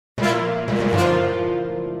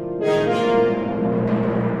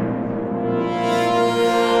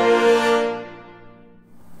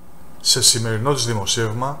Σε σημερινό της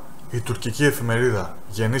δημοσίευμα, η τουρκική εφημερίδα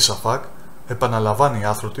Γενί Σαφάκ επαναλαμβάνει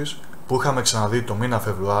άρθρο της που είχαμε ξαναδεί το μήνα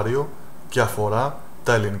Φεβρουάριο και αφορά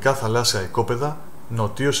τα ελληνικά θαλάσσια οικόπεδα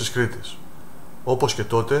νοτίως της Κρήτης. Όπως και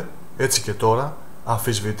τότε, έτσι και τώρα,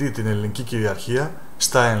 αμφισβητεί την ελληνική κυριαρχία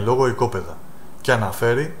στα εν λόγω οικόπεδα και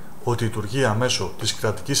αναφέρει ότι η Τουρκία μέσω της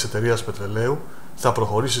κρατικής εταιρείας πετρελαίου θα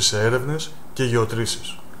προχωρήσει σε έρευνες και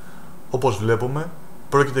γεωτρήσεις. Όπως βλέπουμε,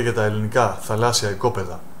 πρόκειται για τα ελληνικά θαλάσσια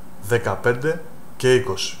οικόπεδα 15 και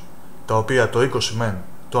 20, τα οποία το 20 μεν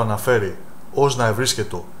το αναφέρει ως να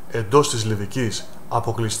ευρίσκεται εντός της Λιβικής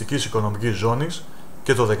αποκλειστικής οικονομικής ζώνης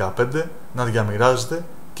και το 15 να διαμοιράζεται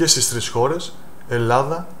και στις τρεις χώρες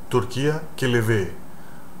Ελλάδα, Τουρκία και Λιβύη.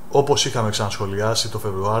 Όπως είχαμε ξανασχολιάσει το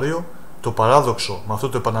Φεβρουάριο, το παράδοξο με αυτό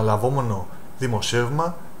το επαναλαμβόμενο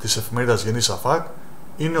δημοσίευμα της εφημερίδας Γενί Σαφάκ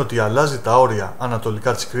είναι ότι αλλάζει τα όρια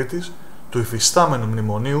ανατολικά της Κρήτης του υφιστάμενου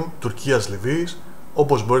μνημονίου Τουρκίας-Λιβύης,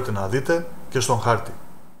 όπως μπορείτε να δείτε και στον χάρτη.